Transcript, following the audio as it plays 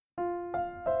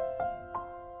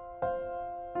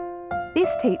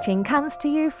This teaching comes to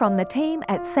you from the team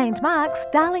at St Mark's,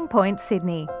 Darling Point,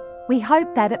 Sydney. We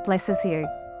hope that it blesses you.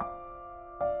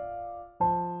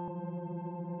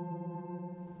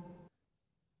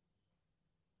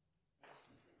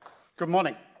 Good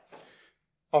morning.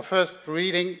 Our first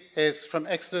reading is from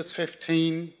Exodus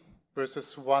 15,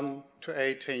 verses 1 to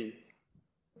 18.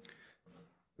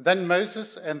 Then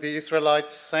Moses and the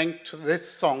Israelites sang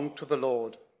this song to the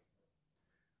Lord.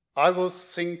 I will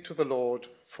sing to the Lord,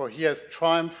 for he has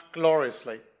triumphed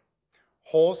gloriously.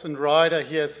 Horse and rider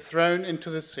he has thrown into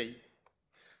the sea.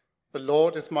 The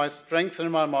Lord is my strength and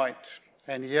my might,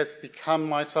 and he has become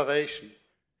my salvation.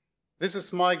 This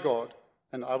is my God,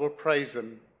 and I will praise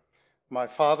him, my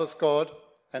father's God,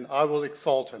 and I will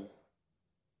exalt him.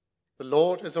 The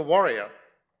Lord is a warrior.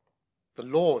 The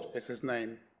Lord is his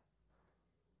name.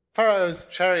 Pharaoh's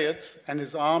chariots and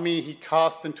his army he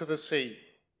cast into the sea.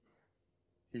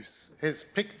 His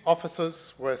picked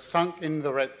officers were sunk in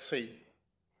the Red Sea.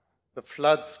 The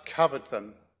floods covered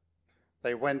them.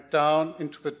 They went down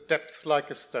into the depth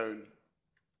like a stone.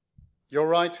 Your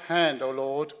right hand, O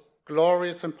Lord,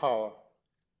 glorious in power.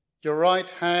 Your right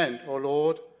hand, O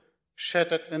Lord,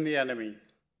 shattered in the enemy.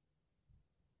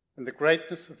 In the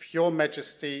greatness of your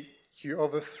majesty, you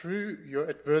overthrew your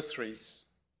adversaries.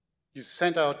 You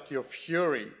sent out your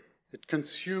fury. It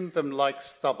consumed them like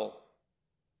stubble.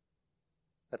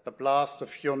 At the blast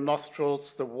of your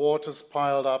nostrils, the waters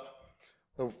piled up.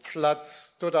 The floods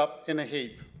stood up in a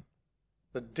heap.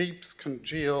 The deeps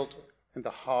congealed in the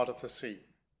heart of the sea.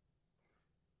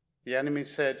 The enemy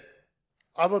said,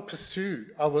 I will pursue,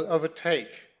 I will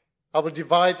overtake. I will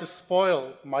divide the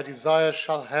spoil. My desire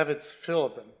shall have its fill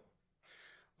of them.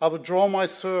 I will draw my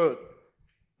sword.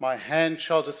 My hand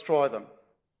shall destroy them.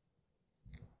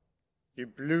 You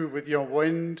blew with your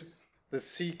wind. The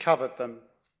sea covered them.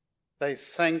 They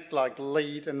sank like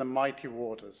lead in the mighty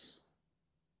waters.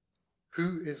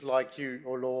 Who is like you,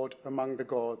 O Lord, among the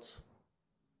gods?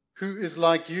 Who is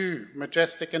like you,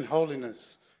 majestic in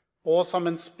holiness, awesome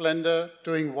in splendor,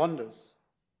 doing wonders?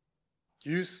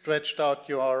 You stretched out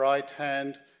your right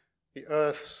hand, the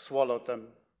earth swallowed them.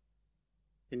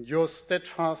 In your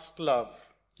steadfast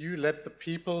love, you led the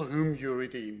people whom you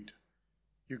redeemed.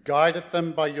 You guided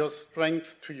them by your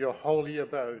strength to your holy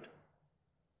abode.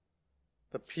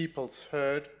 The peoples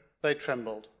heard, they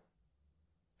trembled.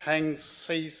 Pangs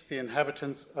seized the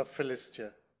inhabitants of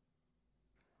Philistia.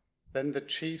 Then the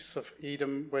chiefs of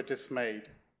Edom were dismayed.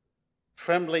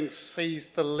 Trembling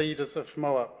seized the leaders of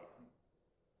Moab.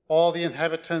 All the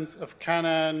inhabitants of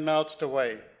Canaan melted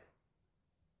away.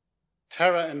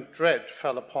 Terror and dread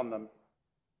fell upon them.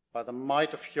 By the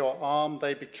might of your arm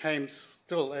they became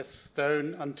still as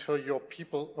stone until your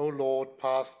people, O Lord,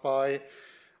 passed by,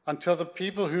 until the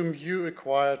people whom you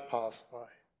acquired passed by.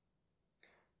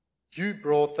 You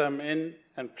brought them in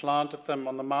and planted them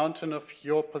on the mountain of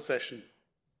your possession,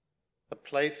 the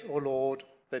place, O Lord,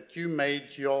 that you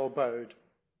made your abode,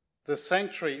 the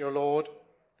sanctuary, O Lord,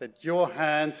 that your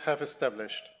hands have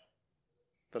established.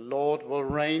 The Lord will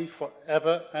reign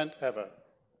forever and ever.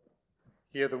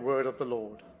 Hear the word of the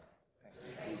Lord.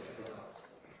 Thanks be to God.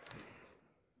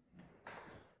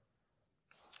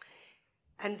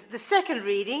 And the second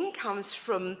reading comes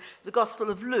from the Gospel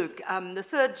of Luke, the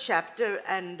 3rd chapter,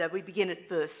 and we begin at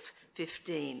verse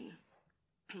 15.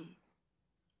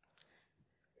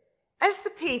 As the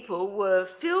people were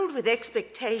filled with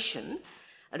expectation,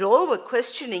 and all were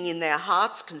questioning in their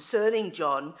hearts concerning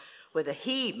John whether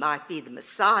he might be the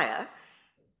Messiah,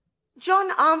 John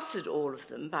answered all of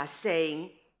them by saying,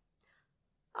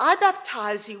 I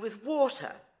baptize you with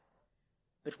water,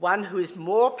 but one who is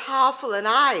more powerful than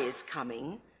I is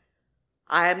coming.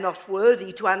 I am not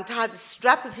worthy to untie the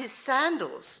strap of his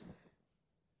sandals.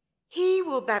 He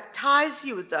will baptize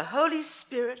you with the Holy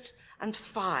Spirit and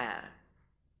fire.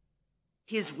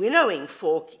 His winnowing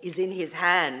fork is in his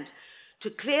hand to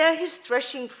clear his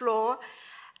threshing floor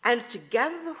and to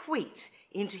gather the wheat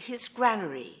into his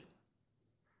granary.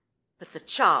 But the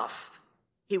chaff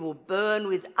he will burn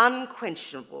with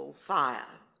unquenchable fire.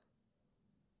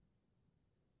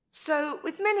 So,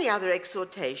 with many other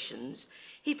exhortations,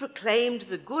 he proclaimed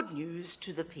the good news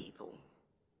to the people.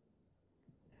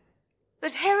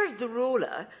 But Herod the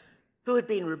ruler, who had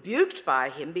been rebuked by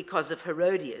him because of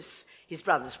Herodias, his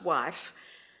brother's wife,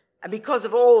 and because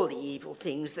of all the evil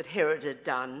things that Herod had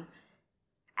done,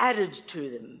 added to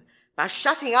them by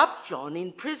shutting up John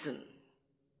in prison.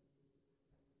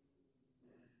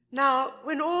 Now,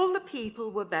 when all the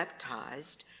people were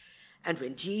baptized, and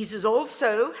when Jesus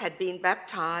also had been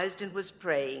baptized and was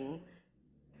praying,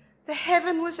 the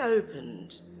heaven was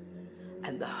opened,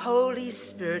 and the Holy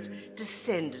Spirit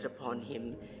descended upon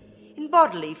him in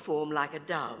bodily form like a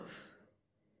dove.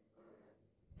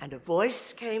 And a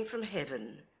voice came from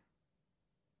heaven.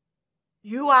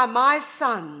 "You are my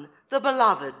Son, the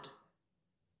Beloved.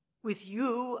 With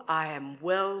you I am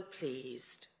well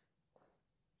pleased."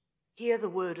 Hear the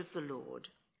word of the Lord.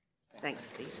 Thanks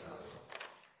be to God.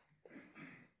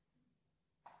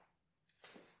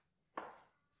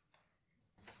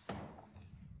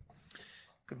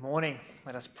 Good morning.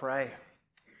 Let us pray.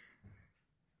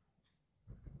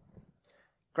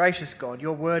 Gracious God,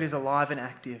 your word is alive and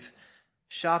active,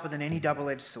 sharper than any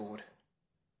double-edged sword.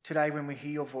 Today, when we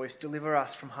hear your voice, deliver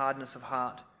us from hardness of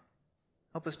heart.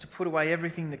 Help us to put away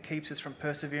everything that keeps us from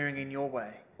persevering in your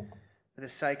way, for the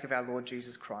sake of our Lord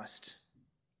Jesus Christ.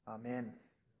 Amen.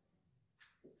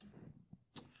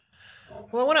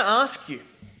 Well, I want to ask you,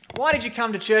 why did you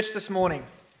come to church this morning?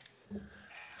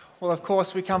 Well, of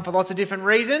course, we come for lots of different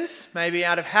reasons, maybe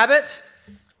out of habit,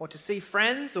 or to see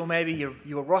friends, or maybe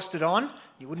you were rostered on,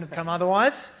 you wouldn't have come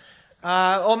otherwise,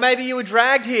 or maybe you were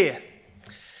dragged here.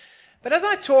 But as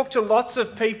I talk to lots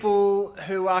of people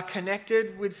who are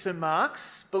connected with St.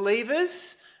 Mark's,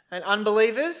 believers and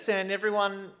unbelievers and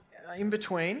everyone in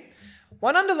between,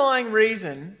 one underlying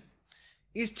reason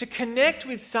is to connect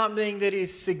with something that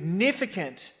is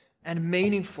significant and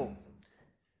meaningful.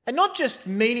 And not just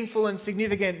meaningful and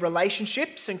significant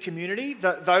relationships and community,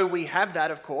 though we have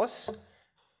that, of course,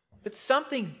 but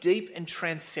something deep and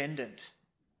transcendent.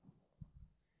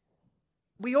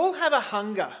 We all have a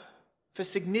hunger for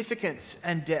significance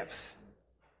and depth.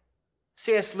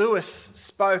 C.S. Lewis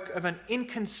spoke of an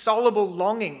inconsolable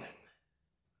longing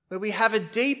where we have a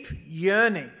deep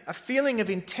yearning, a feeling of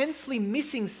intensely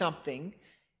missing something,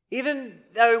 even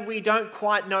though we don't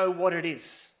quite know what it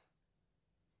is.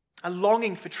 A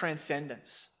longing for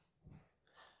transcendence.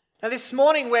 Now, this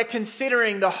morning we're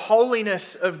considering the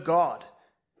holiness of God.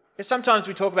 Sometimes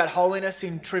we talk about holiness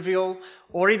in trivial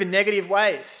or even negative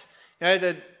ways.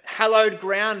 The hallowed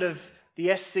ground of the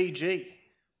SCG,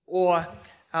 or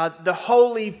the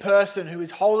holy person who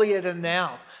is holier than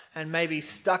thou and maybe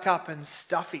stuck up and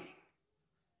stuffy.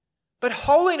 But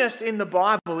holiness in the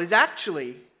Bible is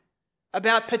actually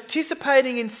about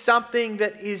participating in something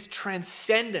that is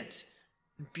transcendent,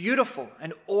 beautiful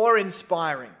and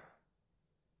awe-inspiring.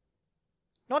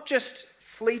 Not just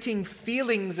fleeting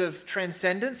feelings of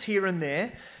transcendence here and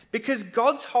there, because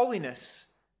God's holiness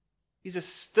is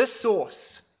the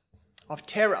source of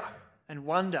terror and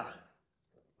wonder,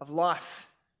 of life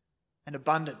and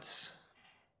abundance.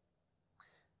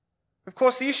 Of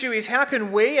course, the issue is, how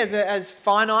can we as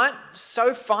finite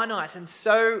and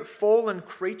so fallen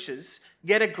creatures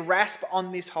get a grasp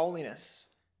on this holiness?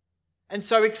 And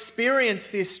so experience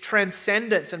this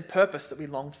transcendence and purpose that we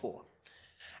long for.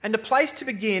 And the place to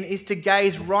begin is to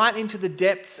gaze right into the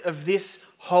depths of this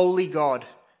holy God,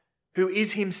 who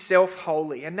is himself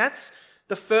holy. And that's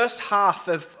the first half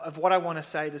of what I want to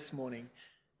say this morning.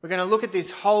 We're going to look at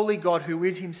this holy God who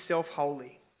is himself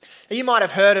holy. Now, you might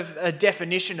have heard of a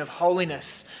definition of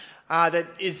holiness that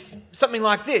is something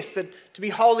like this, that to be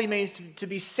holy means to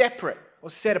be separate or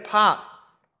set apart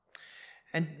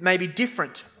and maybe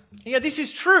different. This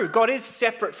is true. God is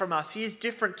separate from us. He is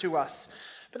different to us.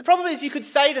 But the problem is, you could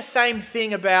say the same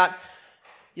thing about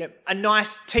a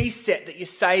nice tea set that you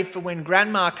save for when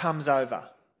grandma comes over.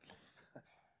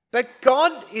 But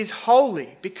God is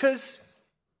holy because,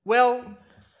 well,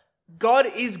 God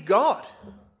is God.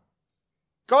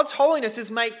 God's holiness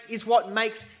is what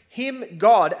makes him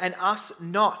God and us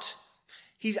not.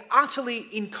 He's utterly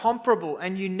incomparable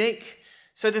and unique.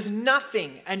 So there's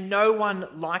nothing and no one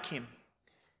like him.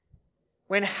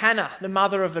 When Hannah, the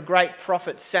mother of the great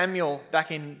prophet Samuel,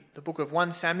 back in the book of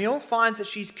 1 Samuel, finds that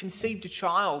she's conceived a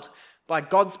child by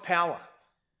God's power,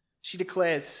 she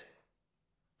declares,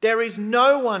 "There is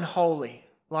no one holy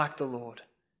like the Lord.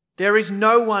 There is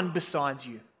no one besides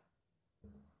you."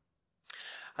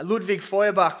 Ludwig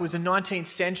Feuerbach was a 19th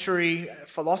century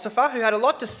philosopher who had a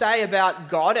lot to say about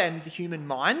God and the human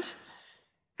mind.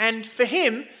 And for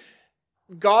him,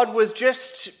 God was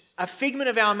just a figment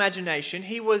of our imagination.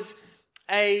 He was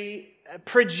a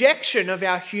projection of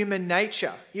our human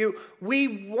nature. We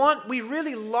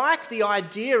really like the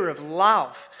idea of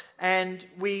love, and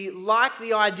we like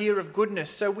the idea of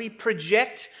goodness. So we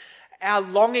project our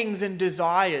longings and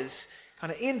desires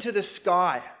kind of into the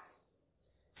sky.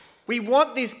 We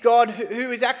want this God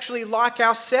who is actually like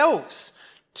ourselves,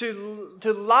 to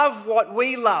love what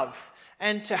we love,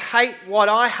 and to hate what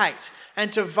I hate,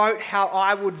 and to vote how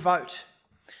I would vote.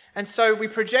 And so we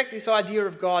project this idea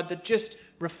of God that just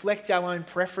reflects our own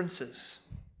preferences.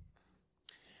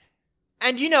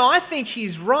 And I think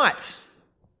he's right.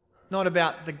 Not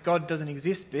about the God doesn't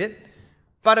exist bit,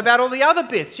 but about all the other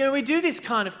bits. We do this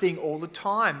kind of thing all the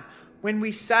time. When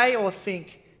we say or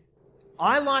think,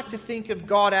 I like to think of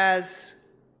God as,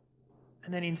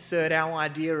 and then insert our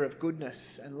idea of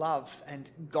goodness and love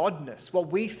and godness, what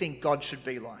we think God should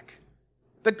be like.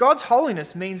 But God's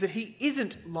holiness means that he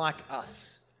isn't like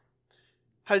us.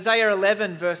 Hosea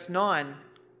 11 verse 9,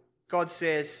 God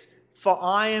says, "For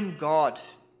I am God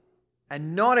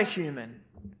and not a human,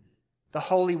 the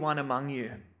Holy One among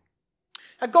you."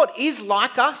 Now, God is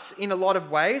like us in a lot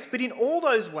of ways, but in all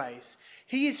those ways,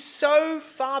 he is so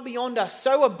far beyond us,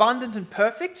 so abundant and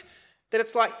perfect, that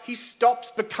it's like he stops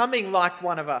becoming like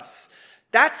one of us.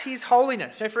 That's his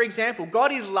holiness. So for example,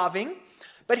 God is loving,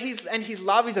 but his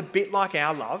love is a bit like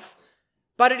our love,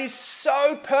 but it is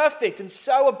so perfect and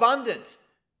so abundant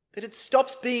that it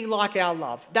stops being like our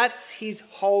love. That's his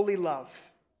holy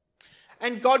love.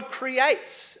 And God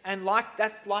creates, and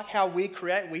that's like how we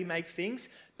create, we make things,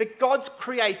 but God's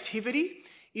creativity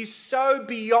is so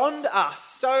beyond us,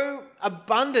 so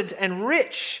abundant and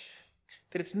rich,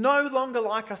 that it's no longer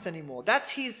like us anymore.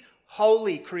 That's his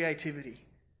holy creativity.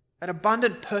 That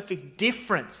abundant, perfect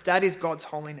difference, that is God's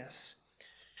holiness.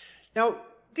 Now,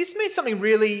 this means something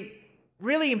really,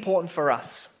 really important for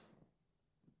us.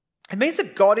 It means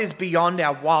that God is beyond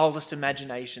our wildest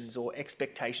imaginations or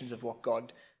expectations of what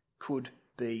God could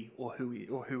be or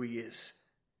who he is.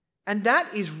 And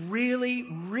that is really,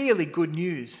 really good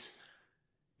news,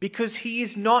 because he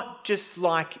is not just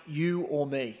like you or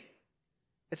me.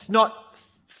 It's not,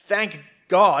 thank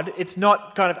God, it's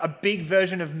not kind of a big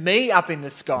version of me up in the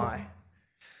sky.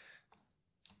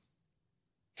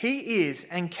 He is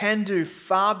and can do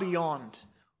far beyond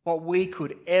what we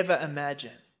could ever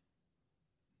imagine.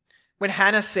 When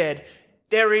Hannah said,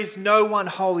 "There is no one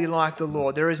holy like the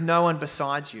Lord, there is no one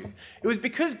besides you," it was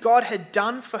because God had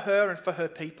done for her and for her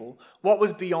people what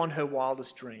was beyond her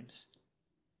wildest dreams.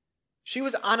 She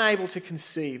was unable to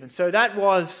conceive, and so that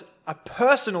was a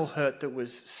personal hurt that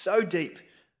was so deep.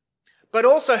 But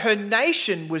also her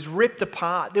nation was ripped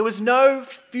apart. There was no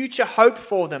future hope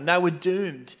for them. They were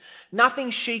doomed. Nothing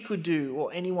she could do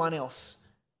or anyone else.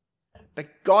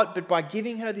 But by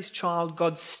giving her this child,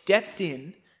 God stepped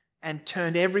in and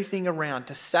turned everything around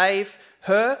to save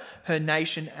her, her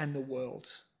nation, and the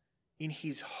world in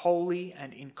his holy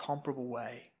and incomparable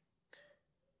way.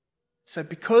 So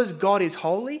because God is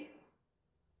holy,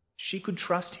 she could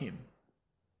trust him,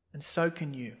 and so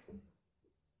can you.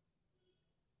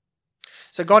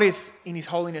 So God is, in his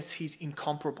holiness, he's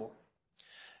incomparable.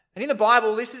 And in the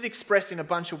Bible, this is expressed in a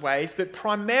bunch of ways, but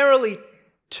primarily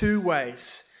two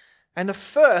ways. And the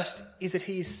first is that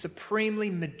he is supremely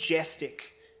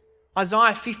majestic.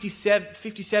 Isaiah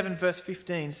 57 verse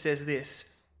 15 says this,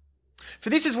 "For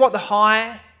this is what the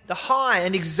high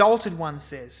and exalted one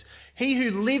says, he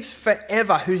who lives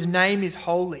forever, whose name is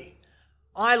holy.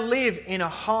 I live in a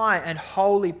high and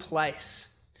holy place."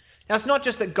 Now, it's not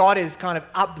just that God is kind of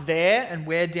up there and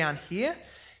we're down here.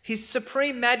 His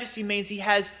supreme majesty means he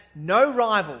has no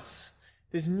rivals.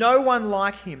 There's no one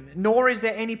like him, nor is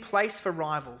there any place for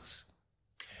rivals.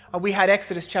 We had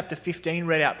Exodus chapter 15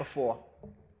 read out before.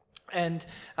 And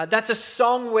that's a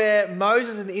song where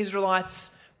Moses and the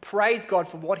Israelites praise God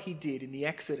for what he did in the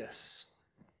Exodus.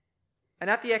 And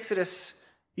at the Exodus,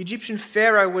 the Egyptian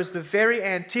Pharaoh was the very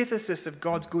antithesis of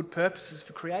God's good purposes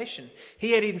for creation.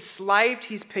 He had enslaved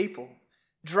his people,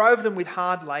 drove them with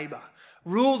hard labour,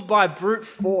 ruled by brute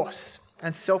force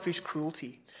and selfish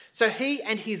cruelty. So he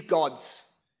and his gods,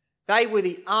 they were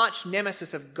the arch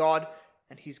nemesis of God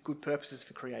and his good purposes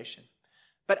for creation.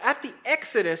 But at the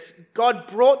Exodus, God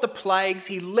brought the plagues.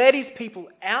 He led his people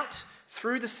out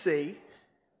through the sea.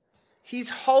 His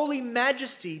holy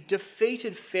majesty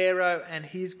defeated Pharaoh and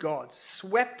his gods,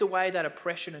 swept away that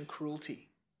oppression and cruelty,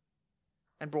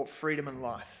 and brought freedom and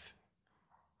life.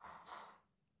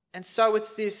 And so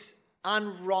it's this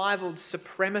unrivaled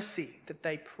supremacy that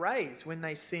they praise when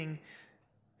they sing,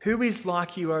 "Who is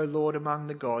like you, O Lord, among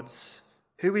the gods?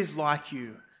 Who is like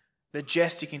you,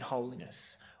 majestic in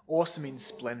holiness, awesome in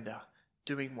splendour,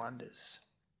 doing wonders?"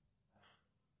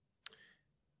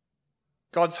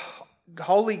 God's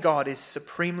holy God is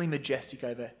supremely majestic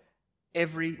over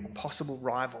every possible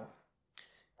rival.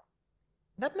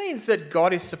 That means that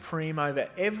God is supreme over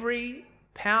every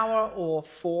power or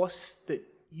force that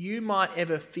you might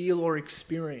ever feel or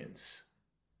experience.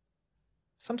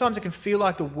 Sometimes it can feel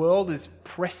like the world is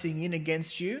pressing in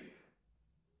against you,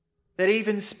 that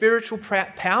even spiritual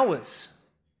powers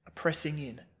are pressing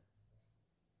in.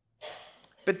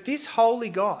 But this holy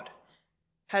God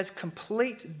has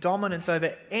complete dominance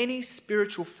over any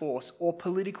spiritual force or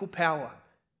political power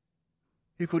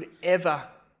who could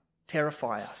ever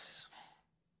terrify us.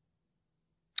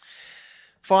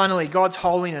 Finally, God's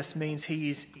holiness means he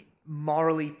is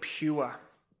morally pure.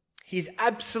 He is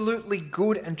absolutely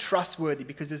good and trustworthy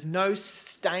because there's no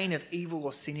stain of evil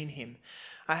or sin in him.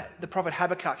 The prophet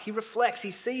Habakkuk, he reflects,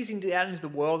 he sees out into the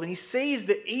world and he sees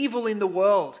the evil in the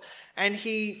world and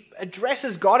he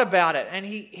addresses God about it, and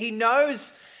he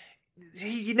knows,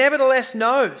 he nevertheless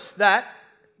knows that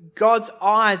God's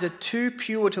eyes are too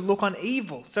pure to look on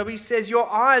evil. So he says, your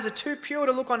eyes are too pure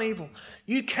to look on evil.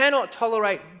 You cannot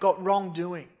tolerate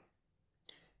wrongdoing.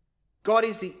 God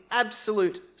is the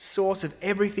absolute source of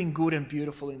everything good and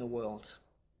beautiful in the world.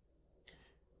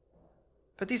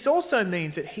 But this also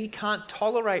means that he can't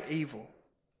tolerate evil.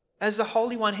 As the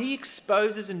Holy One, he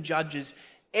exposes and judges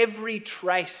every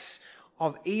trace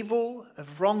of evil,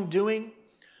 of wrongdoing,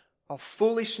 of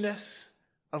foolishness,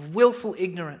 of willful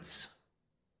ignorance.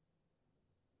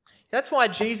 That's why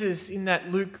Jesus, in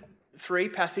that Luke 3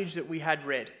 passage that we had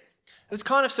read, it was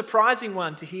kind of a surprising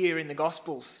one to hear in the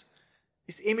Gospels.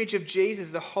 This image of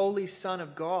Jesus, the Holy Son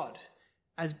of God,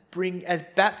 as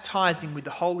baptizing with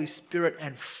the Holy Spirit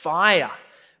and fire,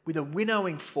 with a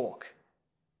winnowing fork,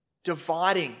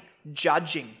 dividing,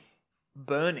 judging,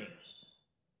 burning,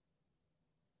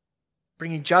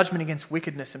 bringing judgment against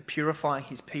wickedness and purifying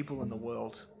his people in the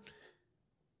world.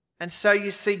 And so you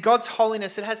see, God's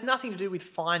holiness, it has nothing to do with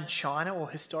fine china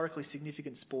or historically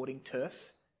significant sporting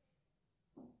turf.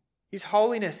 His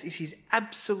holiness is his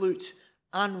absolute,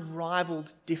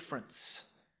 unrivaled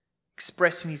difference,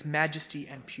 expressed in his majesty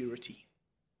and purity.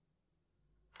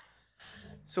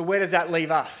 So where does that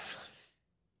leave us?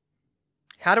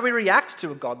 How do we react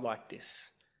to a God like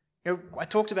this? I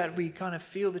talked about we kind of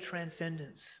feel the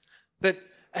transcendence, but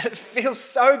it feels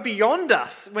so beyond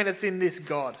us when it's in this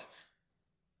God.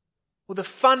 Well, the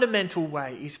fundamental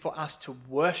way is for us to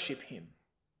worship him,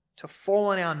 to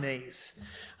fall on our knees.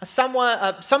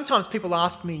 Sometimes people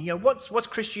ask me, what's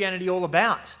Christianity all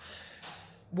about?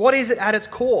 What is it at its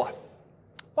core?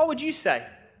 What would you say?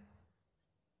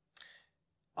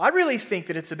 I really think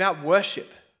that it's about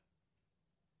worship.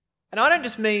 And I don't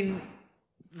just mean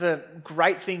the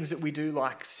great things that we do,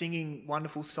 like singing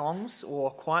wonderful songs or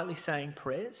quietly saying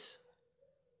prayers.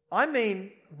 I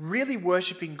mean really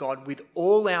worshipping God with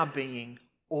all our being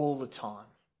all the time.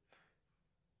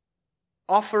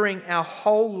 Offering our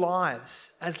whole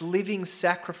lives as living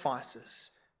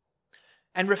sacrifices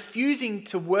and refusing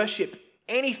to worship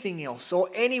anything else or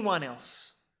anyone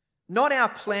else. Not our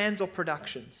plans or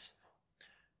productions.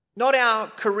 Not our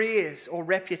careers or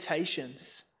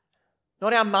reputations.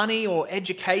 Not our money or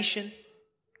education.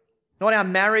 Not our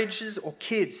marriages or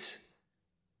kids.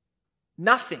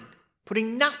 Nothing.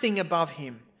 Putting nothing above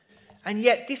him. And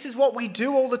yet this is what we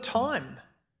do all the time.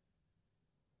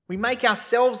 We make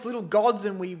ourselves little gods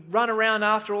and we run around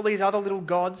after all these other little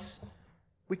gods.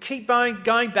 We keep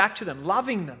going back to them,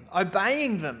 loving them,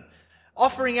 obeying them,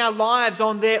 offering our lives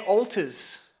on their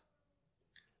altars.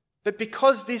 But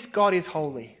because this God is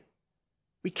holy,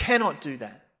 we cannot do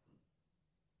that.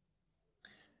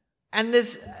 And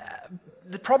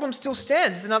the problem still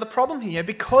stands. There's another problem here.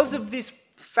 Because of this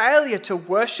failure to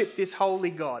worship this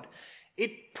holy God,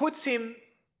 it puts him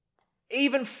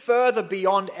even further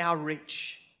beyond our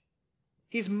reach.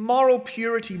 His moral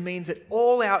purity means that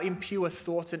all our impure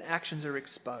thoughts and actions are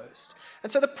exposed.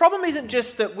 And so the problem isn't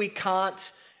just that we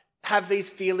can't have these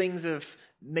feelings of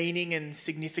meaning and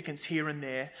significance here and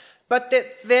there, but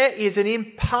that there is an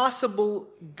impassable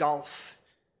gulf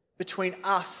between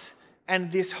us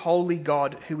and this holy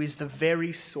God who is the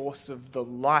very source of the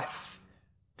life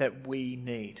that we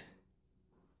need.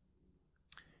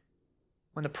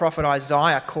 When the prophet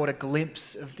Isaiah caught a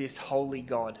glimpse of this holy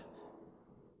God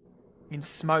in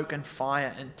smoke and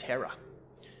fire and terror,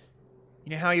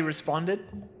 you know how he responded?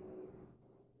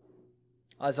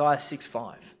 Isaiah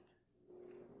 6:5.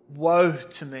 Woe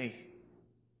to me,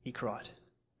 he cried.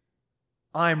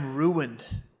 I am ruined,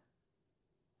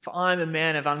 for I am a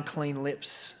man of unclean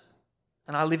lips,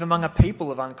 and I live among a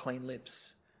people of unclean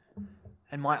lips,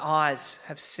 and my eyes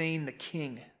have seen the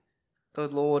King, the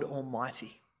Lord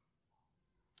Almighty.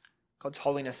 God's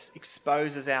holiness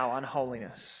exposes our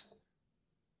unholiness.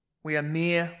 We are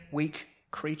mere weak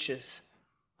creatures,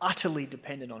 utterly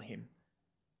dependent on him,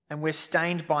 and we're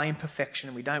stained by imperfection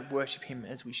and we don't worship him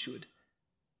as we should.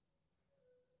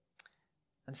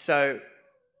 And so,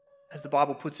 as the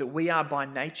Bible puts it, we are by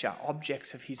nature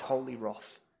objects of his holy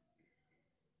wrath.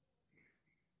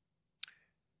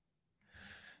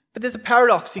 But there's a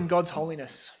paradox in God's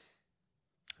holiness.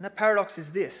 And that paradox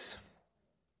is this: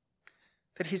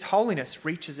 that his holiness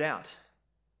reaches out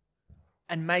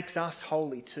and makes us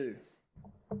holy too.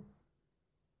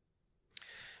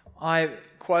 I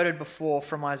quoted before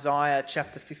from Isaiah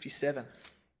chapter 57.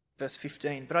 verse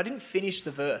 15, but I didn't finish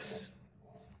the verse.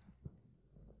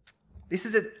 This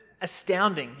is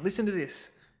astounding. Listen to this.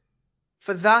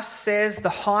 For thus says the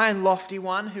high and lofty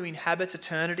one who inhabits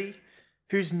eternity,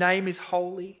 whose name is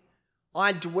holy.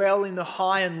 I dwell in the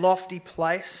high and lofty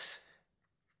place,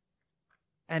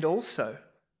 and also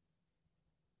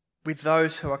with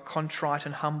those who are contrite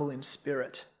and humble in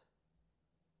spirit,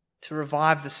 to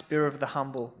revive the spirit of the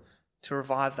humble, to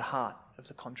revive the heart of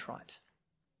the contrite.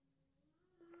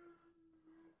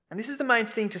 And this is the main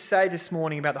thing to say this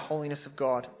morning about the holiness of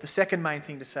God. The second main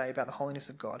thing to say about the holiness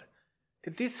of God.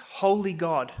 That this holy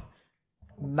God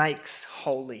makes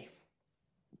holy.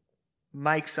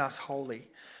 Makes us holy.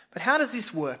 But how does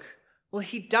this work? Well,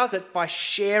 he does it by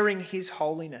sharing his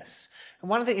holiness. And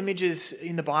one of the images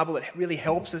in the Bible that really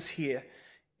helps us here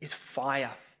is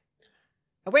fire.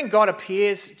 And when God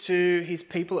appears to his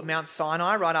people at Mount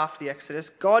Sinai right after the Exodus,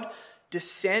 God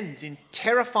descends in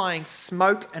terrifying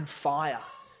smoke and fire.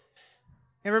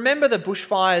 And remember the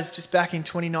bushfires just back in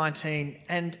 2019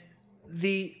 and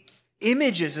the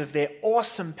images of their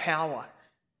awesome power.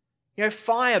 You know,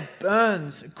 fire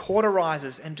burns,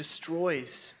 cauterizes and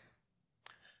destroys.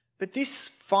 But this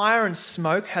fire and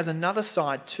smoke has another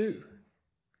side too.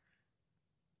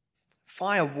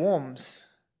 Fire warms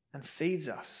and feeds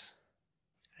us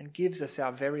and gives us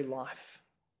our very life.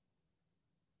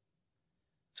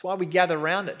 That's why we gather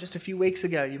around it. Just a few weeks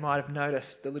ago, you might have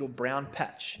noticed the little brown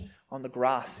patch on the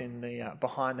grass in the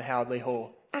behind the Howard Lee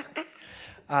Hall.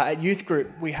 At youth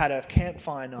group, we had a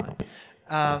campfire night.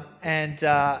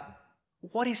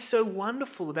 What is so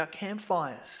wonderful about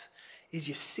campfires is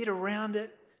you sit around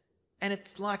it and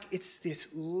it's like it's this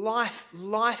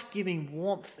life-giving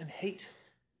warmth and heat.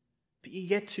 But you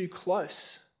get too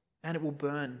close and it will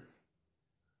burn.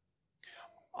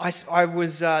 I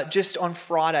was just on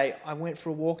Friday, I went for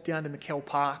a walk down to McKell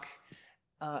Park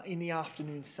in the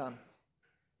afternoon sun.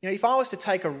 You know, if I was to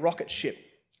take a rocket ship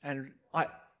and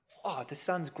the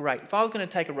sun's great. If I was going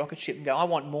to take a rocket ship and go, I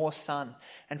want more sun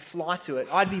and fly to it,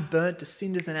 I'd be burnt to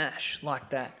cinders and ash like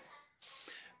that.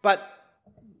 But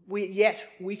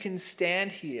we can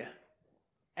stand here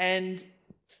and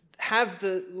have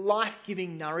the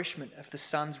life-giving nourishment of the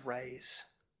sun's rays.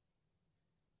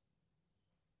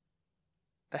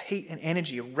 The heat and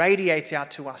energy radiates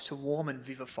out to us to warm and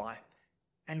vivify.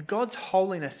 And God's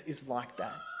holiness is like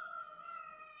that.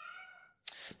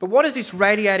 But what does this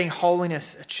radiating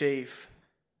holiness achieve?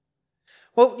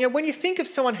 Well, you know, when you think of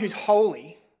someone who's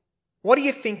holy, what do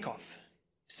you think of?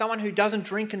 Someone who doesn't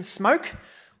drink and smoke?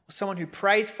 Or someone who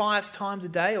prays 5 times a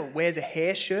day or wears a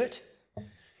hair shirt?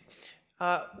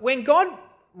 When God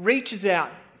reaches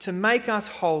out to make us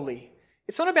holy,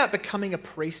 it's not about becoming a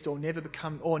priest or never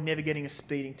getting a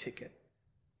speeding ticket.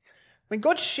 When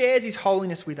God shares his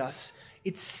holiness with us,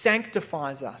 it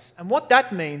sanctifies us. And what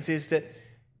that means is that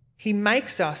he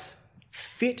makes us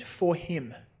fit for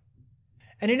him.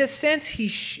 And in a sense,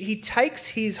 he takes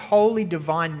his holy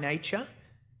divine nature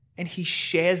and he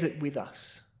shares it with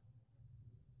us.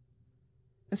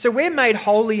 And so we're made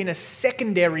holy in a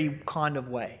secondary kind of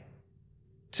way.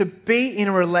 To be in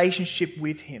a relationship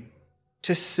with him,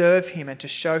 to serve him and to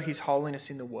show his holiness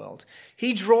in the world.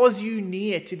 He draws you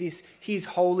near to his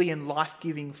holy and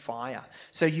life-giving fire,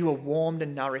 so you are warmed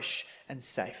and nourished and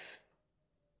safe.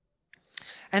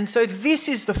 And so this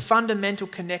is the fundamental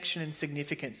connection and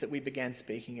significance that we began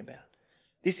speaking about.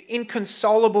 This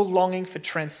inconsolable longing for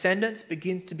transcendence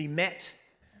begins to be met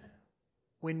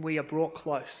when we are brought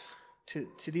close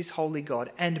to this holy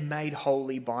God and made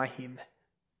holy by him.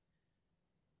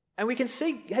 And we can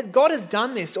see God has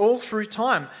done this all through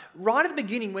time. Right at the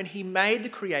beginning, when he made the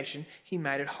creation, he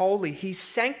made it holy. He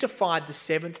sanctified the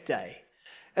 7th day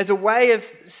as a way of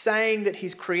saying that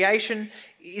his creation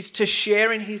is to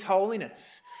share in his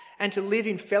holiness and to live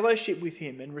in fellowship with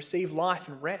him and receive life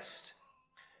and rest.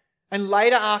 And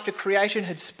later, after creation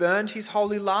had spurned his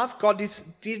holy love, God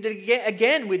did it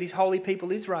again with his holy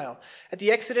people Israel. At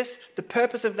the Exodus, the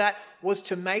purpose of that was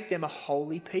to make them a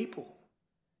holy people,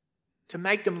 to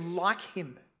make them like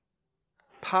him,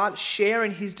 share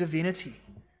in his divinity,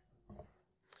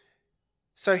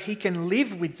 so he can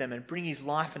live with them and bring his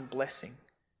life and blessing.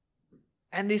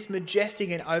 And this majestic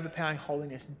and overpowering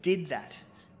holiness did that.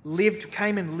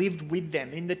 Came and lived with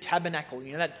them in the tabernacle,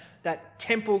 you know, that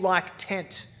temple-like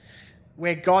tent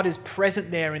where God is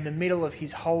present there in the middle of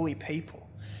his holy people.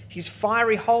 His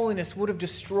fiery holiness would have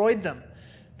destroyed them,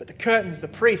 but the curtains, the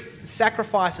priests, the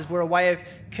sacrifices were a way of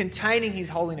containing his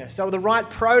holiness. They were the right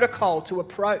protocol to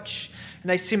approach, and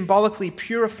they symbolically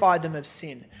purified them of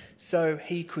sin so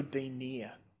he could be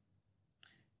near.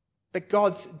 But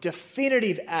God's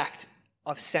definitive act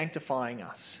of sanctifying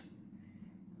us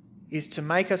is to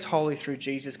make us holy through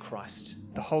Jesus Christ,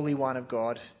 the Holy One of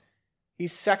God.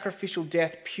 His sacrificial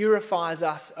death purifies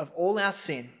us of all our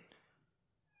sin,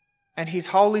 and his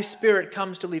Holy Spirit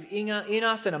comes to live in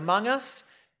us and among us.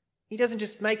 He doesn't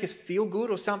just make us feel good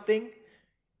or something.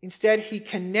 Instead, he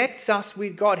connects us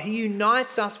with God. He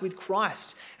unites us with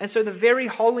Christ. And so the very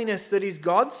holiness that is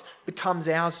God's becomes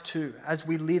ours too as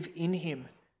we live in him.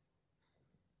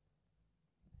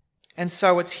 And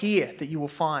so it's here that you will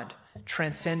find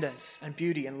transcendence and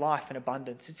beauty and life and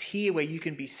abundance. It's here where you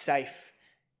can be safe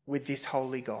with this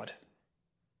holy God.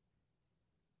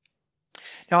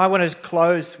 Now, I want to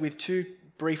close with two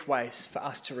brief ways for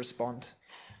us to respond.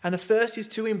 And the first is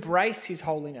to embrace his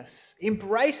holiness.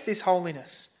 Embrace this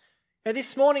holiness. Now,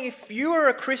 this morning, if you are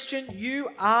a Christian, you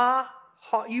are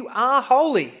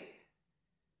holy.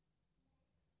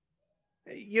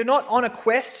 You're not on a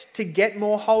quest to get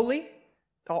more holy.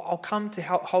 I'll come to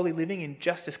holy living in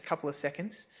just a couple of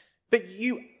seconds. But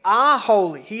you are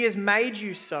holy. He has made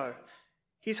you so.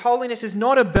 His holiness is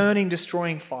not a burning,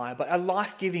 destroying fire, but a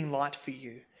life-giving light for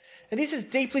you. And this is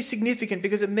deeply significant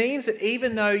because it means that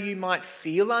even though you might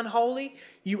feel unholy,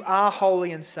 you are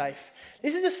holy and safe.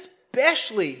 This is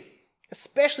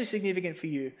especially significant for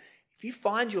you if you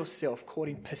find yourself caught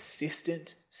in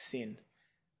persistent sin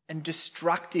and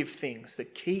destructive things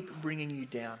that keep bringing you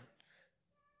down.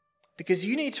 Because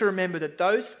you need to remember that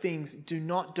those things do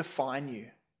not define you.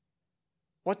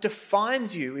 What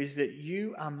defines you is that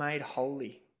you are made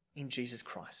holy in Jesus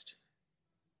Christ.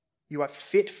 You are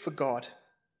fit for God,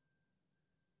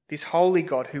 this holy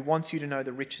God who wants you to know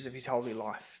the riches of his holy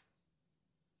life.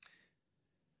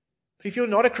 But if you're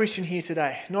not a Christian here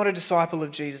today, not a disciple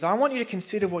of Jesus, I want you to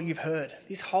consider what you've heard.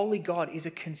 This holy God is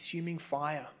a consuming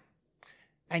fire,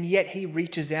 and yet he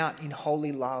reaches out in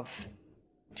holy love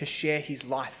to share his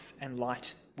life and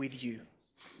light with you.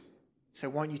 So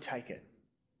won't you take it?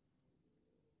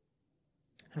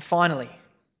 And finally,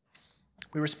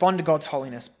 we respond to God's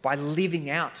holiness by living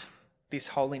out this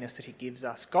holiness that he gives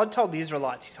us. God told the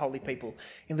Israelites, his holy people,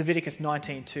 in Leviticus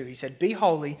 19:2, he said, "Be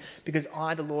holy because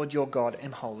I, the Lord your God,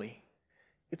 am holy."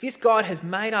 If this God has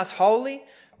made us holy,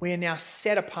 we are now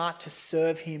set apart to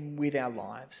serve him with our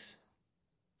lives.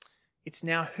 It's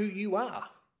now who you are.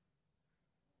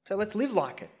 So let's live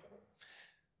like it.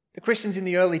 The Christians in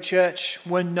the early church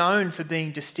were known for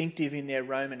being distinctive in their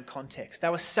Roman context. They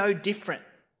were so different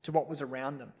to what was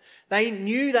around them. They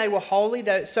knew they were holy,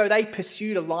 so they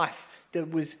pursued a life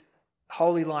that was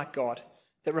holy like God,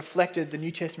 that reflected the New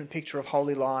Testament picture of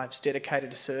holy lives dedicated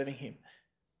to serving him.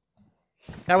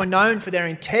 They were known for their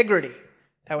integrity.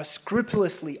 They were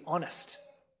scrupulously honest.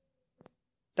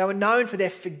 They were known for their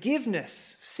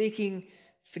forgiveness, seeking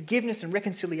forgiveness and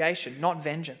reconciliation, not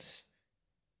vengeance.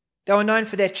 They were known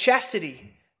for their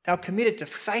chastity. They were committed to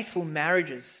faithful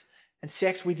marriages and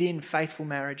sex within faithful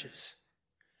marriages.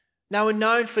 They were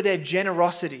known for their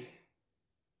generosity.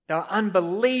 They were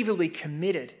unbelievably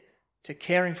committed to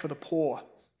caring for the poor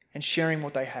and sharing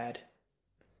what they had.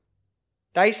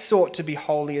 They sought to be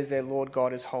holy as their Lord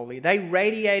God is holy. They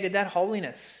radiated that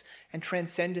holiness and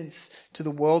transcendence to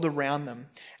the world around them.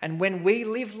 And when we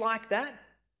live like that,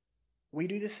 we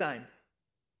do the same.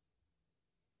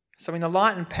 So in the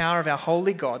light and power of our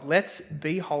holy God, let's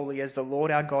be holy as the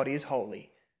Lord our God is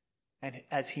holy and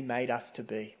as he made us to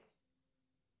be.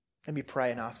 Let me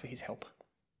pray and ask for his help.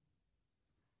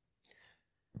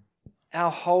 Our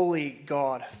holy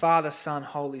God, Father, Son,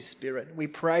 Holy Spirit, we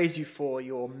praise you for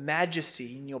your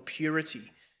majesty and your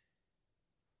purity,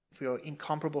 for your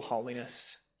incomparable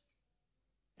holiness.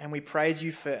 And we praise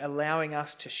you for allowing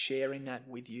us to share in that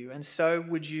with you. And so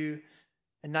would you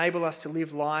enable us to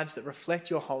live lives that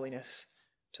reflect your holiness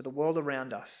to the world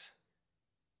around us,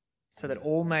 so that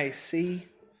all may see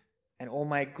and all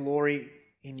may glory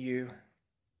in you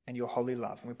and your holy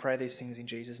love. And we pray these things in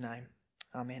Jesus' name.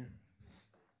 Amen.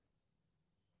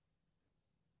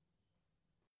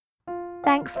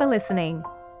 Thanks for listening.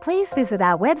 Please visit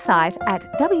our website at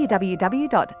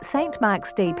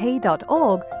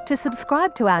www.stmarksdp.org to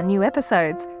subscribe to our new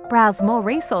episodes, browse more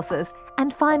resources,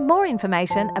 and find more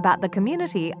information about the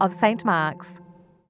community of St. Mark's.